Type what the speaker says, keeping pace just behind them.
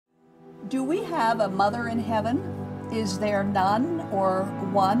Do we have a mother in heaven? Is there none or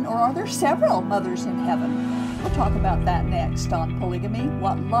one, or are there several mothers in heaven? We'll talk about that next on Polygamy.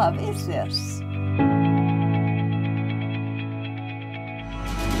 What love is this?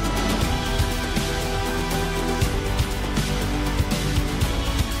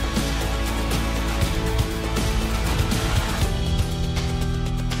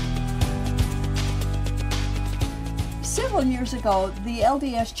 Several years ago, the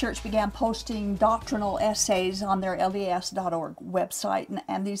LDS Church began posting doctrinal essays on their LDS.org website,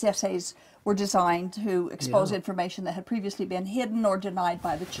 and these essays were designed to expose information that had previously been hidden or denied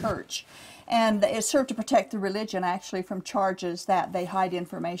by the Church. And it served to protect the religion, actually, from charges that they hide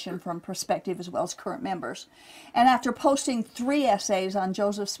information from prospective as well as current members. And after posting 3 essays on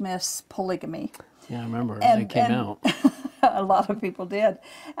Joseph Smith's Polygamy, yeah, I remember they came out. A lot of people did.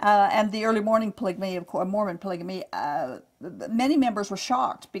 And the early morning polygamy, of course, Mormon polygamy, many members were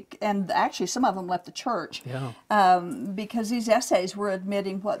shocked, and actually some of them left the church because these essays were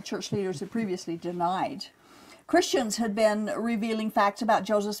admitting what church leaders had previously denied. Christians had been revealing facts about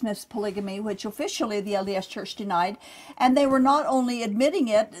Joseph Smith's polygamy, which officially the LDS Church denied, and they were not only admitting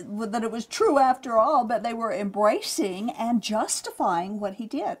it, that it was true after all, but they were embracing and justifying what he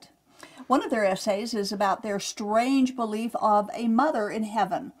did. One of their essays is about their strange belief of a mother in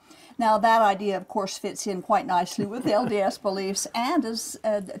heaven. Now, that idea, of course, fits in quite nicely with LDS beliefs and as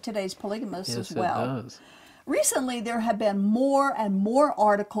today's polygamists as well. Yes, it does. Recently, there have been more and more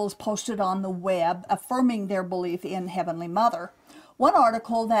articles posted on the web affirming their belief in Heavenly Mother. One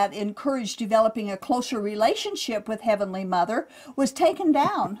article that encouraged developing a closer relationship with Heavenly Mother was taken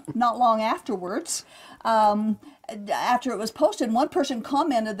down not long afterwards. After it was posted, one person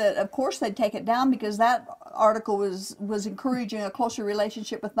commented that, of course, they'd take it down because that article was encouraging a closer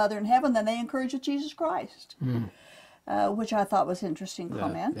relationship with Mother in Heaven than they encourage with Jesus Christ. Which I thought was an interesting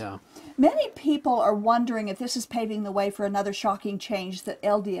comment. Yeah. Many people are wondering if this is paving the way for another shocking change that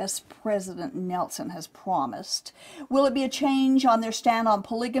LDS President Nelson has promised. Will it be a change on their stand on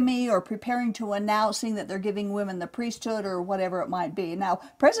polygamy, or preparing to announcing that they're giving women the priesthood, or whatever it might be? Now,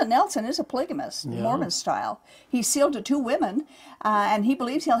 President Nelson is a polygamist, Mormon style. He's sealed to 2 women, and he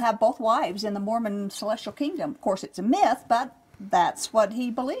believes he'll have both wives in the Mormon celestial kingdom. Of course, it's a myth, but that's what he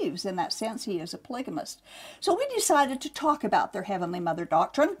believes. In that sense, he is a polygamist. So we decided to talk about their Heavenly Mother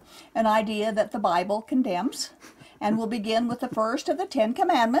doctrine, an idea that the Bible condemns. And we'll begin with the first of the 10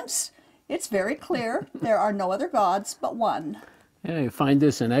 Commandments. It's very clear. There are no other gods but one. Yeah, you find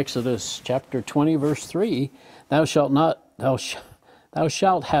this in Exodus chapter 20, verse 3. Thou shalt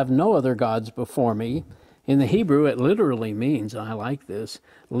have no other gods before me. In the Hebrew, it literally means, and I like this,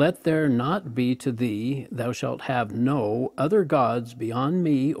 let there not be to thee, thou shalt have no other gods beyond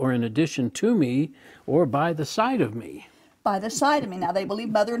me, or in addition to me, or by the side of me. By the side of me. Now, they believe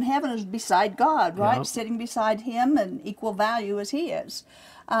Mother in Heaven is beside God, right? Yep. Sitting beside Him and equal value as He is.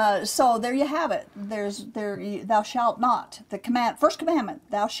 So there you have it. Thou shalt not. The first commandment,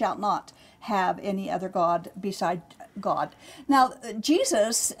 thou shalt not have any other God beside God. Now,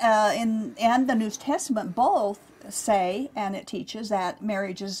 Jesus and the New Testament both say, and it teaches, that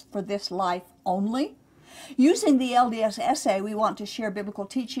marriage is for this life only. Using the LDS essay, we want to share biblical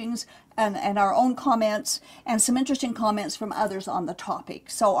teachings and our own comments and some interesting comments from others on the topic.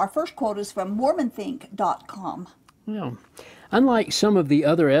 So our first quote is from MormonThink.com. Yeah. Unlike some of the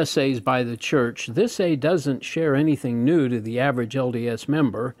other essays by the Church, this essay doesn't share anything new to the average LDS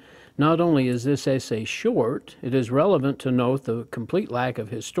member. Not only is this essay short, it is relevant to note the complete lack of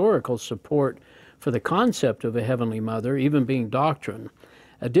historical support for the concept of a Heavenly Mother even being doctrine.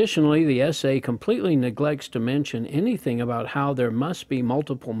 Additionally, the essay completely neglects to mention anything about how there must be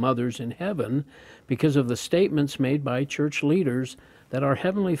multiple mothers in heaven because of the statements made by church leaders that our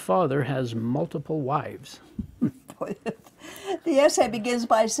Heavenly Father has multiple wives. The essay begins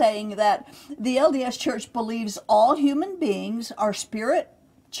by saying that the LDS Church believes all human beings are spirit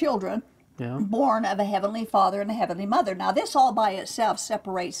children born of a Heavenly Father and a Heavenly Mother. Now, this all by itself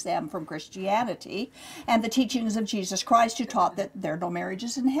separates them from Christianity and the teachings of Jesus Christ, who taught that there are no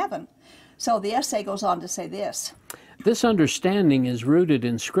marriages in heaven. So the essay goes on to say this. This understanding is rooted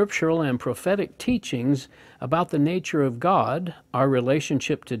in scriptural and prophetic teachings about the nature of God, our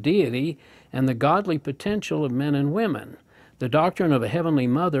relationship to deity, and the godly potential of men and women. The doctrine of a Heavenly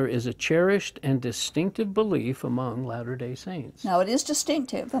Mother is a cherished and distinctive belief among Latter-day Saints. Now, it is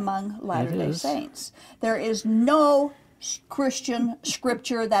distinctive among Latter-day Saints. There is no Christian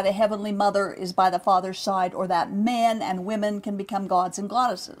scripture that a Heavenly Mother is by the Father's side, or that men and women can become gods and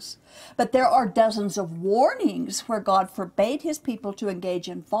goddesses. But there are dozens of warnings where God forbade His people to engage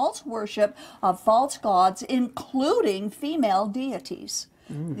in false worship of false gods, including female deities.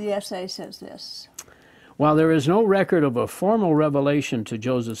 The essay says this. While there is no record of a formal revelation to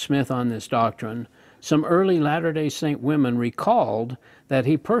Joseph Smith on this doctrine, some early Latter-day Saint women recalled that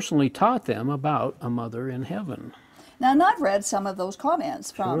he personally taught them about a mother in heaven. Now, and I've read some of those comments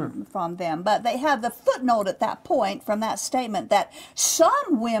from them, but they have the footnote at that point from that statement that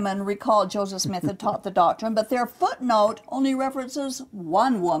some women recalled Joseph Smith had taught the doctrine, but their footnote only references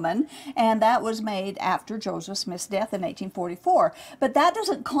one woman, and that was made after Joseph Smith's death in 1844. But that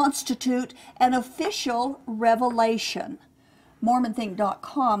doesn't constitute an official revelation.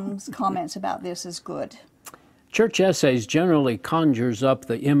 MormonThink.com's comments about this is good. Church essays generally conjures up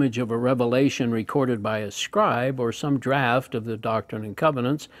the image of a revelation recorded by a scribe or some draft of the Doctrine and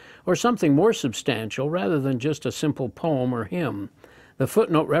Covenants or something more substantial rather than just a simple poem or hymn. The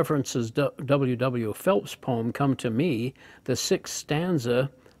footnote references W. W. Phelps' poem, Come to Me. The 6th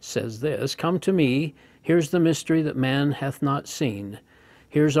stanza says this, Come to me, here's the mystery that man hath not seen.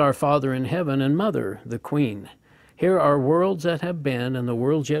 Here's our Father in heaven and Mother, the Queen. Here are worlds that have been and the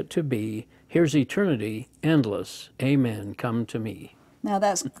worlds yet to be. Here's eternity, endless. Amen. Come to me. Now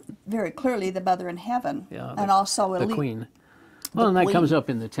that's very clearly the Mother in heaven, and also the Queen. Well, and that comes up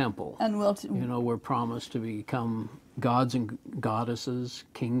in the temple. And we're promised to become gods and goddesses,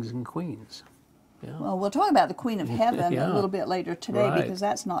 kings and queens. Yeah. Well, we'll talk about the Queen of Heaven a little bit later today because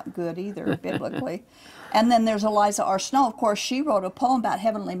that's not good either, biblically. And then there's Eliza R. Snow. Of course, she wrote a poem about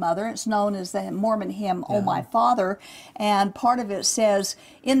Heavenly Mother. It's known as the Mormon hymn, Oh My Father. And part of it says,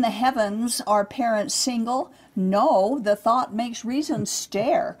 In the heavens are parents single? No, the thought makes reason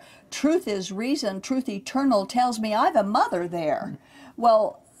stare. Truth is reason, truth eternal tells me I've a mother there.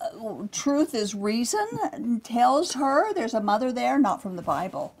 Well, truth is reason tells her there's a mother there, not from the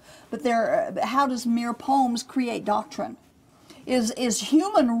Bible. But how does mere poems create doctrine? Is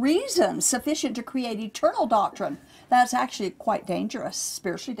human reason sufficient to create eternal doctrine? That's actually quite dangerous,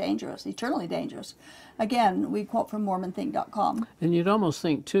 spiritually dangerous, eternally dangerous. Again, we quote from MormonThink.com. And you'd almost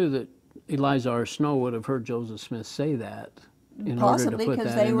think, too, that Eliza R. Snow would have heard Joseph Smith say that in order to put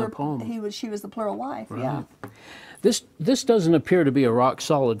that in the poem. She was the plural wife, yeah. This doesn't appear to be a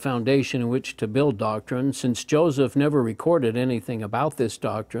rock-solid foundation in which to build doctrine, since Joseph never recorded anything about this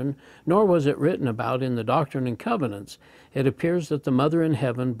doctrine, nor was it written about in the Doctrine and Covenants. It appears that the Mother in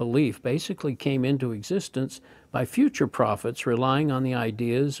Heaven belief basically came into existence by future prophets relying on the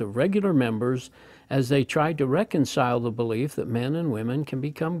ideas of regular members as they tried to reconcile the belief that men and women can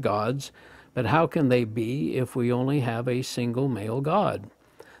become gods, but how can they be if we only have a single male God?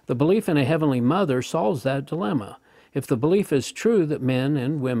 The belief in a Heavenly Mother solves that dilemma. If the belief is true that men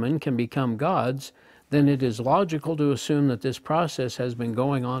and women can become gods, then it is logical to assume that this process has been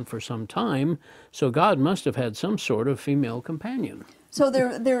going on for some time, so God must have had some sort of female companion. So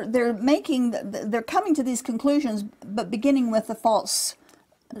they're coming to these conclusions, but beginning with the false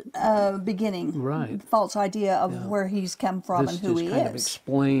false idea of where he's come from and who he is. This kind of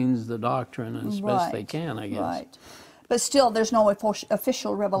explains the doctrine as best they can, I guess. Right. But still, there's no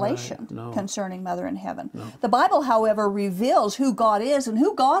official revelation concerning Mother in Heaven. No. The Bible, however, reveals who God is and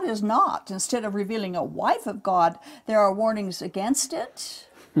who God is not. Instead of revealing a wife of God, there are warnings against it.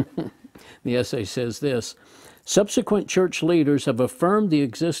 The essay says this, subsequent church leaders have affirmed the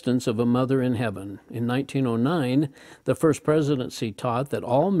existence of a Mother in Heaven. In 1909, the First Presidency taught that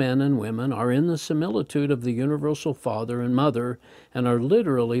all men and women are in the similitude of the universal Father and Mother and are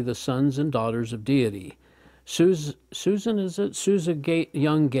literally the sons and daughters of deity. Susan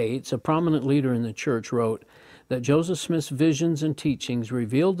Young Gates, a prominent leader in the church, wrote that Joseph Smith's visions and teachings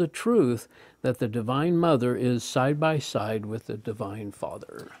revealed the truth that the Divine Mother is side by side with the Divine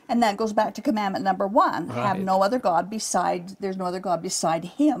Father. And that goes back to commandment number 1. Right. Have no other God beside, there's no other God beside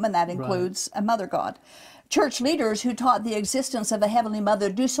him, and that includes a mother God. Church leaders who taught the existence of a Heavenly Mother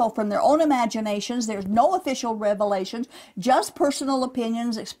do so from their own imaginations. There's no official revelations, just personal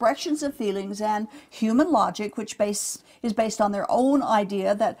opinions, expressions of feelings, and human logic, which is based on their own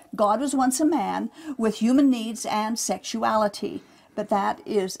idea that God was once a man with human needs and sexuality. But that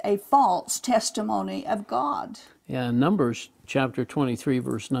is a false testimony of God. Yeah, Numbers chapter 23,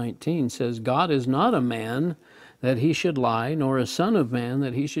 verse 19 says, God is not a man that he should lie, nor a son of man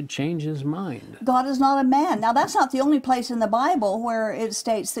that he should change his mind. God is not a man. Now, that's not the only place in the Bible where it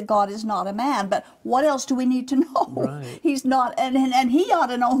states that God is not a man, but what else do we need to know? Right. He's not, and he ought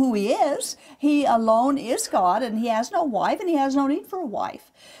to know who he is. He alone is God, and he has no wife, and he has no need for a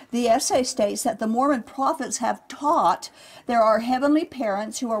wife. The essay states that the Mormon prophets have taught there are heavenly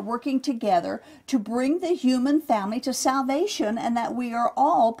parents who are working together to bring the human family to salvation, and that we are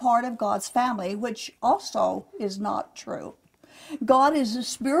all part of God's family, which also is not true. God is a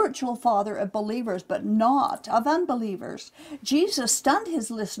spiritual father of believers, but not of unbelievers. Jesus stunned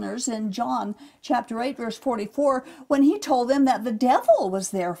his listeners in John chapter 8, verse 44, when he told them that the devil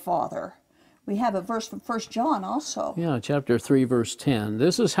was their father. We have a verse from 1 John also. Yeah, chapter 3, verse 10.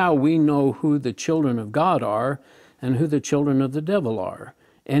 This is how we know who the children of God are and who the children of the devil are.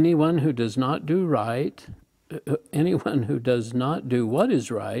 Anyone who does not do what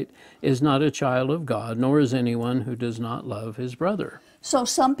is right is not a child of God, nor is anyone who does not love his brother. So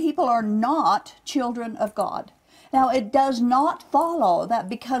some people are not children of God. Now, it does not follow that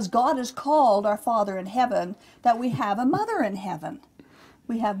because God is called our Father in heaven, that we have a mother in heaven.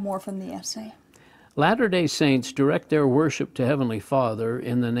 We have more from the essay. Latter-day Saints direct their worship to Heavenly Father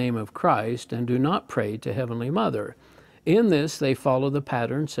in the name of Christ and do not pray to Heavenly Mother. In this, they follow the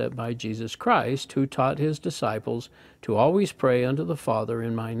pattern set by Jesus Christ, who taught his disciples to always pray unto the Father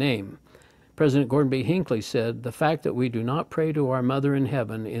in my name. President Gordon B. Hinckley said, "The fact that we do not pray to our Mother in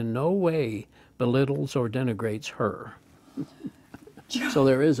heaven in no way belittles or denigrates her." So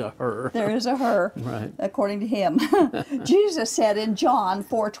there is a her. There is a her, right, according to him. Jesus said in John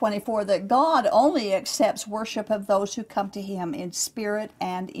 4:24 that God only accepts worship of those who come to him in spirit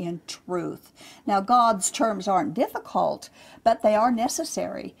and in truth. Now, God's terms aren't difficult, but they are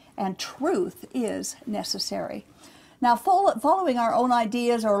necessary, and truth is necessary. Now, following our own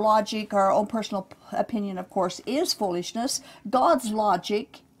ideas or logic, our own personal opinion, of course, is foolishness. God's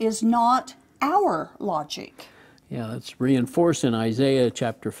logic is not our logic. Yeah, that's reinforced in Isaiah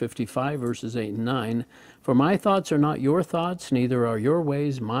chapter 55, verses 8 and 9. "For my thoughts are not your thoughts, neither are your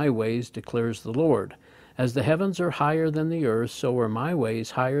ways my ways, declares the Lord. As the heavens are higher than the earth, so are my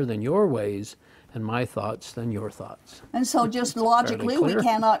ways higher than your ways, and my thoughts than your thoughts." And so just logically, we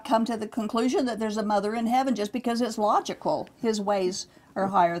cannot come to the conclusion that there's a mother in heaven just because it's logical. His ways are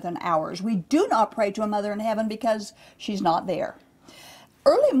higher than ours. We do not pray to a mother in heaven because she's not there.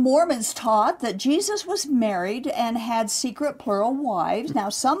 Early Mormons taught that Jesus was married and had secret plural wives. Now,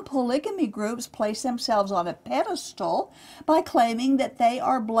 some polygamy groups place themselves on a pedestal by claiming that they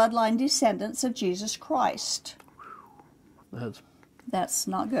are bloodline descendants of Jesus Christ. That's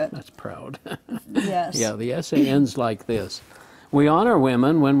not good. That's proud. Yes. Yeah, the essay ends like this. "We honor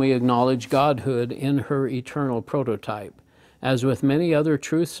women when we acknowledge godhood in her eternal prototype. As with many other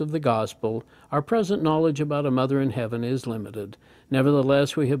truths of the gospel, our present knowledge about a mother in heaven is limited.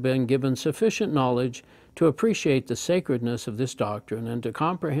 Nevertheless, we have been given sufficient knowledge to appreciate the sacredness of this doctrine and to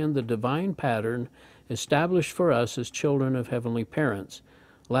comprehend the divine pattern established for us as children of heavenly parents.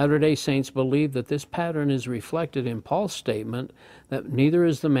 Latter-day Saints believe that this pattern is reflected in Paul's statement that neither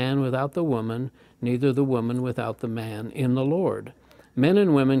is the man without the woman, neither the woman without the man in the Lord. Men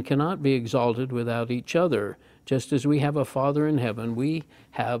and women cannot be exalted without each other. Just as we have a Father in heaven, we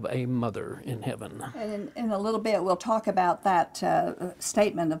have a mother in heaven." And in a little bit, we'll talk about that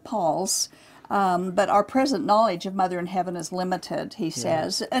statement of Paul's. But our present knowledge of Mother in Heaven is limited, he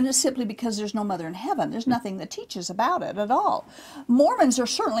says, and it's simply because there's no Mother in Heaven. There's nothing that teaches about it at all. Mormons are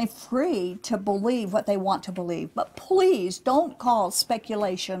certainly free to believe what they want to believe, but please don't call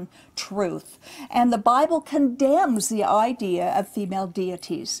speculation truth. And the Bible condemns the idea of female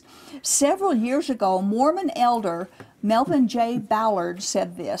deities. Several years ago, Mormon elder Melvin J. Ballard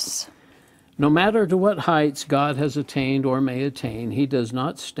said this: "No matter to what heights God has attained or may attain, he does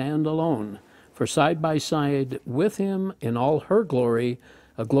not stand alone. For side by side with him in all her glory,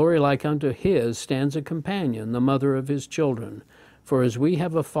 a glory like unto his, stands a companion, the mother of his children. For as we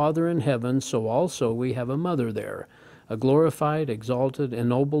have a Father in heaven, so also we have a mother there, a glorified, exalted,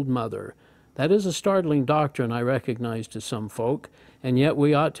 ennobled mother." That is a startling doctrine, I recognize, to some folk, and yet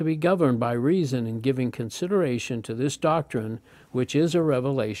we ought to be governed by reason in giving consideration to this doctrine, which is a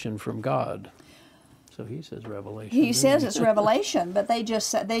revelation from God. So he says revelation. He says it's revelation, but they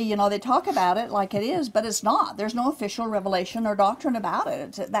talk about it like it is, but it's not. There's no official revelation or doctrine about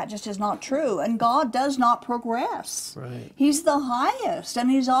it. That just is not true. And God does not progress. Right. He's the highest, and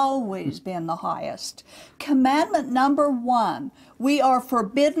he's always been the highest. Commandment number 1, we are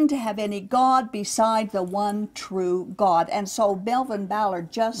forbidden to have any God beside the one true God. And so Melvin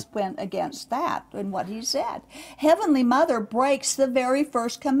Ballard just went against that in what he said. Heavenly Mother breaks the very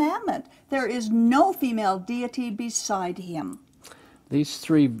first commandment. There is no female deity beside him. These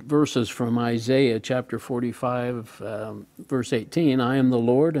 3 verses from Isaiah chapter 45, verse 18, "I am the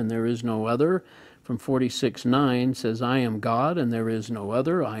Lord and there is no other." From 46:9 says, "I am God and there is no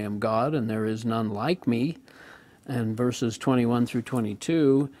other. I am God and there is none like me." And verses 21 through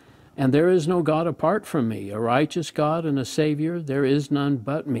 22, "And there is no God apart from me, a righteous God and a Savior. There is none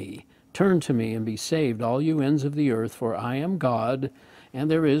but me. Turn to me and be saved, all you ends of the earth, for I am God and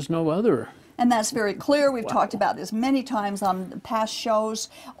there is no other." And that's very clear. We've talked about this many times on past shows,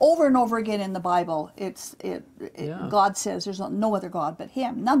 over and over again in the Bible. God says there's no other God but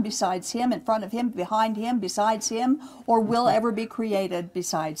Him, none besides Him, in front of Him, behind Him, besides Him, or will ever be created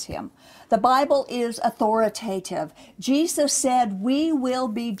besides Him. The Bible is authoritative. Jesus said we will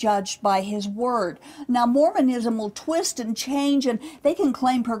be judged by His Word. Now, Mormonism will twist and change, and they can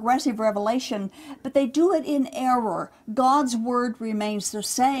claim progressive revelation, but they do it in error. God's Word remains the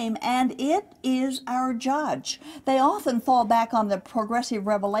same, and it is our judge. They often fall back on the progressive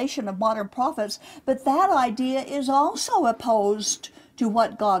revelation of modern prophets, but that idea is also opposed to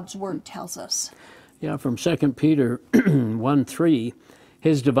what God's Word tells us. Yeah, from 2 Peter 1:3,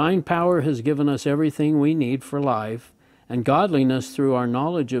 His divine power has given us everything we need for life and godliness through our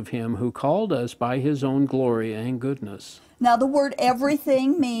knowledge of Him who called us by His own glory and goodness. Now, the word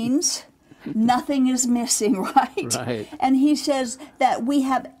everything means nothing is missing, right? Right. And He says that we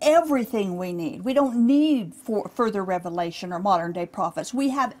have everything we need. We don't need further revelation or modern day prophets. We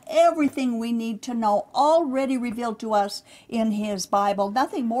have everything we need to know already revealed to us in His Bible.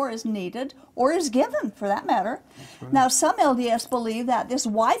 Nothing more is needed or is given, for that matter. Right. Now, some LDS believe that this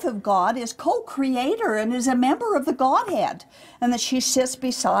wife of God is co-creator and is a member of the Godhead, and that she sits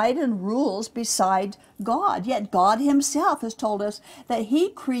beside and rules beside God. Yet God Himself has told us that He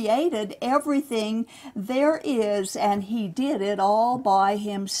created everything there is, and He did it all by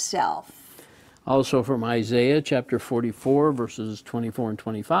Himself. Also from Isaiah chapter 44, verses 24 and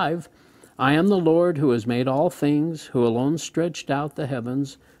 25, I am the Lord who has made all things, who alone stretched out the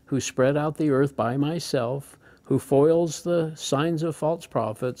heavens, who spread out the earth by myself, who foils the signs of false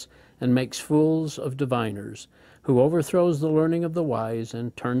prophets and makes fools of diviners, who overthrows the learning of the wise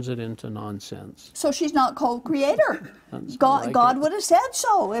and turns it into nonsense. So she's not co-creator. God would have said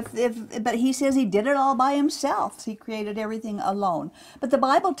so, but He says He did it all by Himself. He created everything alone. But the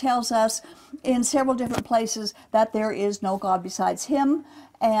Bible tells us in several different places that there is no God besides Him.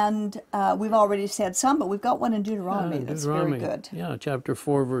 And we've already said some, but we've got one in Deuteronomy that's very good. Yeah, chapter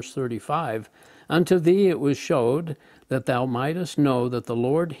 4, verse 35. Unto thee it was showed that thou mightest know that the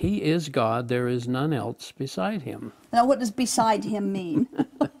Lord, He is God, there is none else beside Him. Now, what does beside Him mean?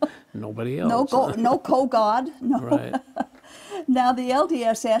 Nobody else. No co-God. No. Right. Now, the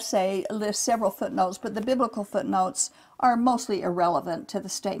LDS essay lists several footnotes, but the biblical footnotes are mostly irrelevant to the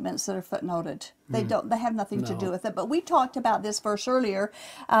statements that are footnoted. They have nothing to do with it. But we talked about this verse earlier,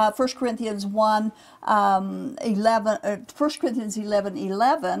 1 Corinthians 11,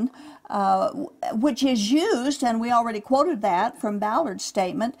 11, which is used, and we already quoted that from Ballard's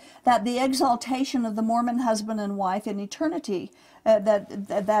statement, that the exaltation of the Mormon husband and wife in eternity,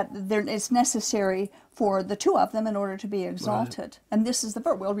 it's necessary for the two of them in order to be exalted. Right. And this is the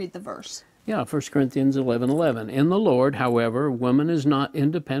verse. We'll read the verse. Yeah, 1 Corinthians 11:11. In the Lord, however, woman is not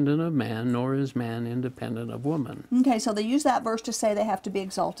independent of man, nor is man independent of woman. Okay, so they use that verse to say they have to be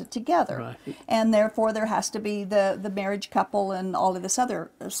exalted together. Right. And therefore there has to be the marriage couple and all of this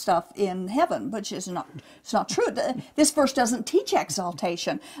other stuff in heaven, which is it's not true. This verse doesn't teach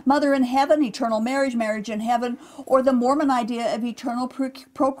exaltation. Mother in heaven, eternal marriage, marriage in heaven, or the Mormon idea of eternal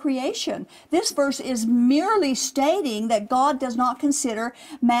procreation. This verse is merely stating that God does not consider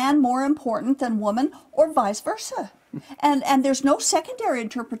man more important than woman, or vice versa. And there's no secondary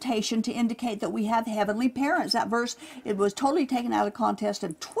interpretation to indicate that we have heavenly parents. That verse, it was totally taken out of context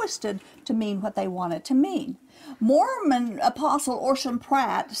and twisted to mean what they want it to mean. Mormon apostle Orson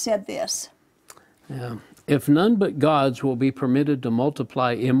Pratt said this. Yeah. If none but gods will be permitted to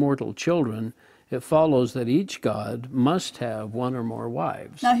multiply immortal children, it follows that each god must have one or more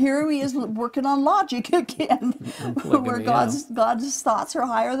wives. Now here he is working on logic again, where God's thoughts are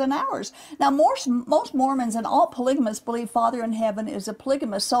higher than ours. Now most Mormons and all polygamists believe Father in heaven is a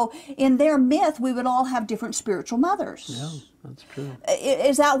polygamist. So in their myth, we would all have different spiritual mothers. Yeah, that's true.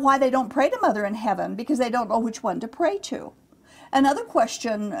 Is that why they don't pray to Mother in heaven? Because they don't know which one to pray to. Another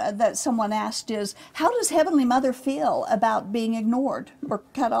question that someone asked is, how does Heavenly Mother feel about being ignored or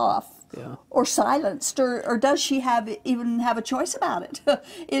cut off? Yeah. Or silenced, or does she even have a choice about it?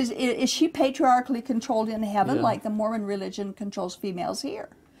 Is she patriarchally controlled in heaven, like the Mormon religion controls females here?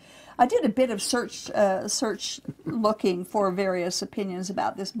 I did a bit of search looking for various opinions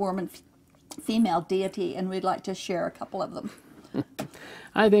about this Mormon female deity, and we'd like to share a couple of them.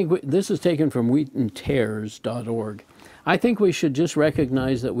 I think this is taken from wheatontears.org. I think we should just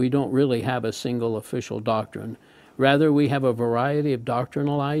recognize that we don't really have a single official doctrine. Rather, we have a variety of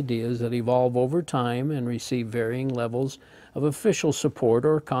doctrinal ideas that evolve over time and receive varying levels of official support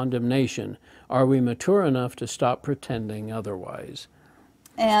or condemnation. Are we mature enough to stop pretending otherwise?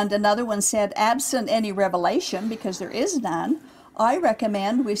 And another one said, absent any revelation, because there is none, I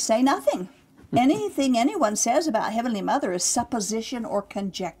recommend we say nothing. Anything anyone says about Heavenly Mother is supposition or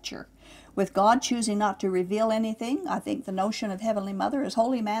conjecture. With God choosing not to reveal anything, I think the notion of Heavenly Mother is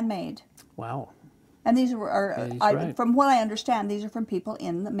wholly man-made. Wow. And these Right. from what I understand, these are from people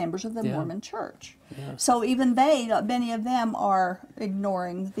the members of the Mormon Church. Yeah. So even many of them are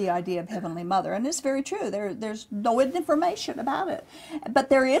ignoring the idea of Heavenly Mother. And it's very true. There's no information about it. But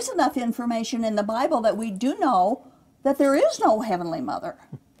there is enough information in the Bible that we do know that there is no Heavenly Mother.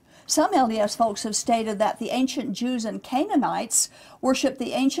 Some LDS folks have stated that the ancient Jews and Canaanites worshiped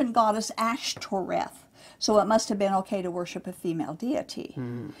the ancient goddess Ashtoreth. So it must have been okay to worship a female deity.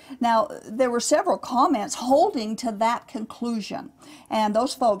 Now, there were several comments holding to that conclusion. And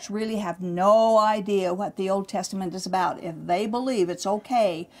those folks really have no idea what the Old Testament is about. If they believe it's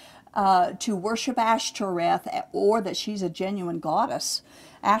okay to worship Ashtoreth or that she's a genuine goddess.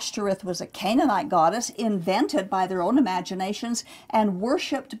 Ashtoreth was a Canaanite goddess invented by their own imaginations and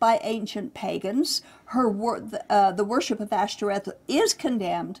worshipped by ancient pagans. The worship of Ashtoreth is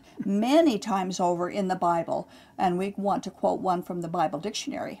condemned many times over in the Bible, and we want to quote one from the Bible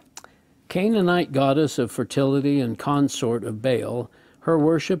dictionary. Canaanite goddess of fertility and consort of Baal, her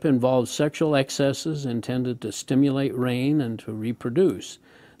worship involves sexual excesses intended to stimulate rain and to reproduce.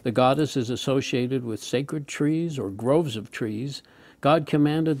 The goddess is associated with sacred trees or groves of trees. God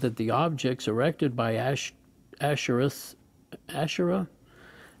commanded that the objects erected by Asherah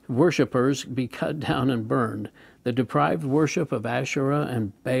worshippers be cut down and burned. The deprived worship of Asherah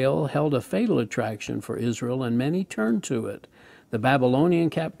and Baal held a fatal attraction for Israel, and many turned to it. The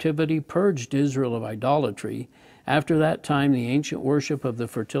Babylonian captivity purged Israel of idolatry. After that time, the ancient worship of the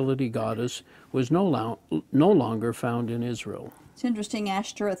fertility goddess was no longer found in Israel. It's interesting,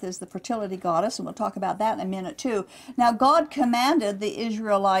 Ashtoreth is the fertility goddess, and we'll talk about that in a minute too. Now, God commanded the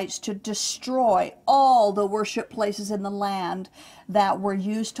Israelites to destroy all the worship places in the land that were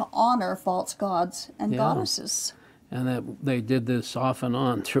used to honor false gods and goddesses. And that they did this off and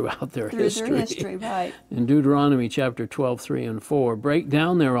on throughout their history. Their history, right. In Deuteronomy chapter 12, 3 and 4, break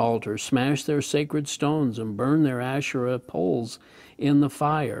down their altars, smash their sacred stones, and burn their Asherah poles in the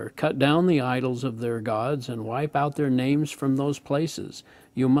fire. Cut down the idols of their gods and wipe out their names from those places.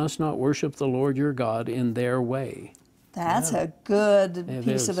 You must not worship the Lord your God in their way. That's a good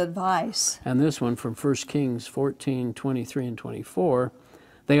piece of advice. And this one from 1 Kings 14, 23 and 24.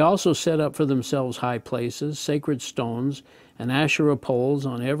 They also set up for themselves high places, sacred stones, and Asherah poles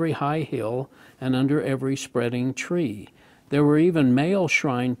on every high hill and under every spreading tree. There were even male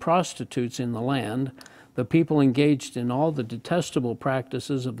shrine prostitutes in the land. The people engaged in all the detestable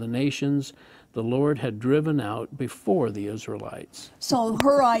practices of the nations the Lord had driven out before the Israelites. So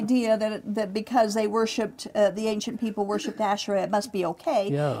her idea that because they worshipped, the ancient people worshipped Asherah, it must be okay.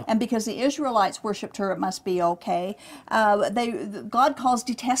 Yeah. And because the Israelites worshipped her, it must be okay. God calls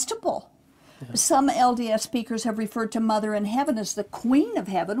detestable. Yeah. Some LDS speakers have referred to Mother in Heaven as the Queen of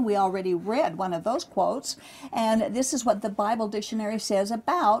Heaven. We already read one of those quotes. And this is what the Bible dictionary says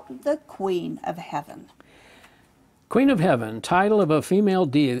about the Queen of Heaven. Queen of Heaven, title of a female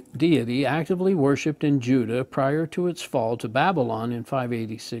deity actively worshipped in Judah prior to its fall to Babylon in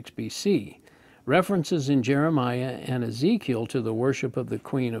 586 BC. References in Jeremiah and Ezekiel to the worship of the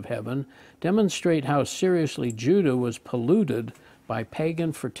Queen of Heaven demonstrate how seriously Judah was polluted by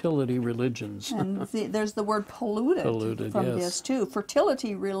pagan fertility religions. And there's the word polluted from this too,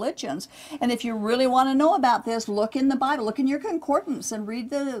 fertility religions. And if you really want to know about this, look in the Bible, look in your concordance and read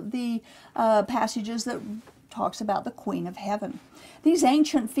the passages that talks about the Queen of Heaven. These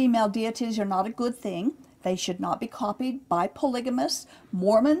ancient female deities are not a good thing. They should not be copied by polygamists,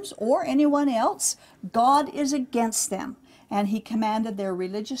 Mormons, or anyone else. God is against them, and he commanded their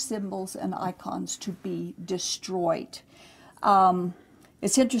religious symbols and icons to be destroyed.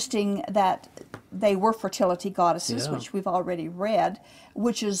 It's interesting that they were fertility goddesses, which we've already read,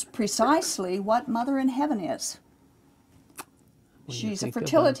 which is precisely what Mother in Heaven is. She's a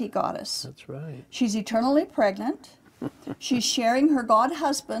fertility goddess. That's right. She's eternally pregnant. She's sharing her god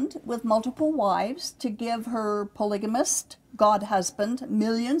husband with multiple wives to give her polygamist god husband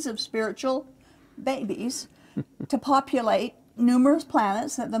millions of spiritual babies to populate numerous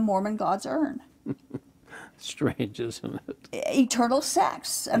planets that the Mormon gods earn. Strange, isn't it? Eternal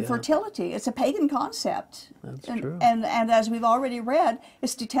sex and fertility. It's a pagan concept. That's true. And as we've already read,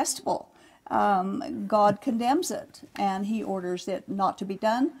 it's detestable. God condemns it, and he orders it not to be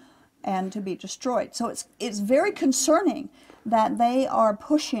done and to be destroyed. So it's very concerning that they are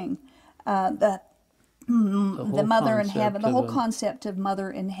pushing the Mother in Heaven, the whole concept of Mother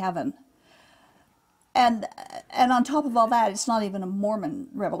in Heaven. And on top of all that, it's not even a Mormon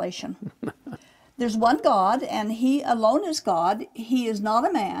revelation. There's one God, and he alone is God. He is not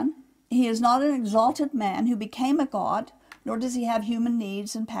a man. He is not an exalted man who became a god, nor does he have human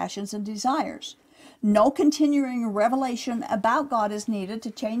needs and passions and desires. No continuing revelation about God is needed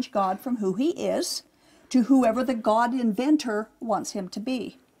to change God from who he is to whoever the God inventor wants him to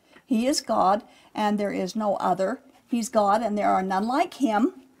be. He is God, and there is no other. He's God, and there are none like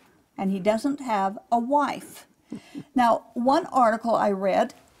him, and he doesn't have a wife. Now, one article I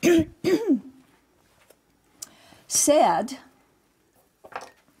read said,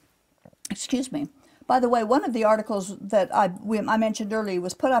 excuse me, by the way, one of the articles that I mentioned earlier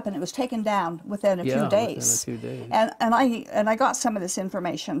was put up and it was taken down within a few days. Within a few days. And I got some of this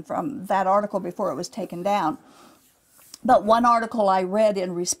information from that article before it was taken down. But one article I read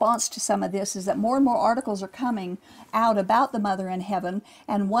in response to some of this is that more and more articles are coming out about the Mother in Heaven.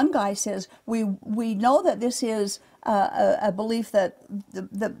 And one guy says, we know that this is a belief that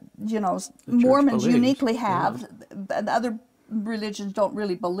the Mormons uniquely have. Yeah. Other religions don't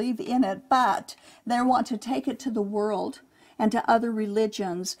really believe in it, but they want to take it to the world and to other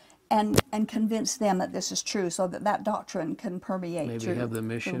religions and convince them that this is true, so that that doctrine can permeate. Maybe have the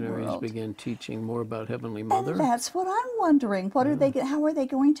missionaries begin teaching more about Heavenly Mother. And that's what I'm wondering. What are they? How are they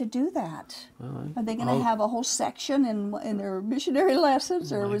going to do that? Well, are they going to have a whole section in their missionary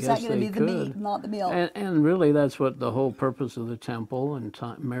lessons, or is that going to be the meat, not the milk? And really, that's what the whole purpose of the temple and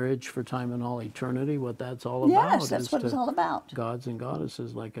marriage for time and all eternity. What that's all about. Yes, that's what it's all about. Gods and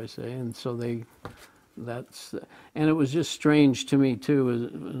goddesses, like I say, and so they. And it was just strange to me too,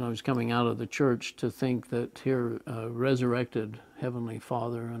 when I was coming out of the church, to think that here a resurrected Heavenly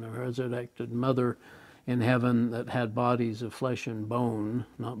Father and a resurrected Mother in heaven that had bodies of flesh and bone,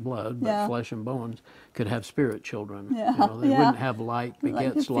 not blood, but flesh and bones, could have spirit children. Yeah. They wouldn't have like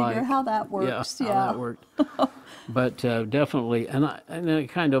begets like. Figure how that works. Yeah, how that worked. But definitely, and I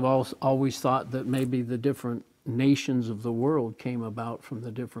kind of always thought that maybe the different nations of the world came about from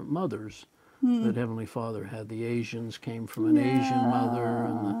the different mothers. That Heavenly Father had. The Asians came from an Asian mother,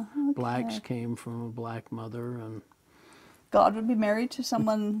 and the blacks came from a black mother, and God would be married to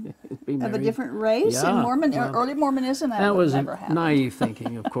someone of a different race in early Mormonism. That was never happened. Naive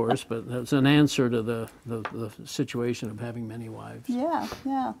thinking, of course, but that's an answer to the situation of having many wives. Yeah.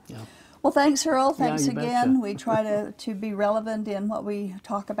 Well, thanks, Earl. Thanks again. Betcha. We try to be relevant in what we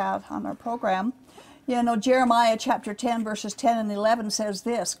talk about on our program. You know, Jeremiah chapter 10, verses 10 and 11 says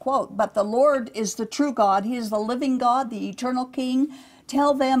this, quote, "But the Lord is the true God. He is the living God, the eternal King.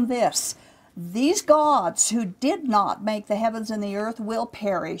 Tell them this, these gods who did not make the heavens and the earth will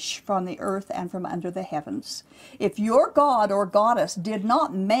perish from the earth and from under the heavens. If your God or goddess did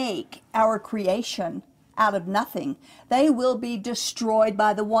not make our creation out of nothing, they will be destroyed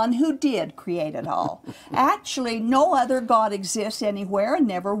by the one who did create it all. Actually, no other God exists anywhere and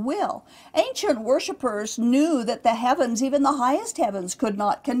never will. Ancient worshipers knew that the heavens, even the highest heavens, could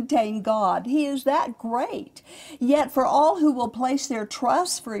not contain God. He is that great. Yet for all who will place their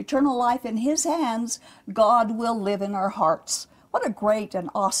trust for eternal life in His hands, God will live in our hearts." What a great and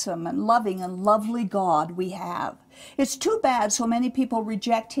awesome and loving and lovely God we have. It's too bad so many people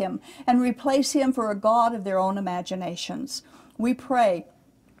reject Him and replace Him for a God of their own imaginations. We pray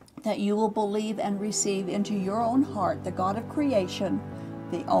that you will believe and receive into your own heart the God of creation,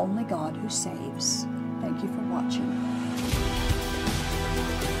 the only God who saves. Thank you for watching.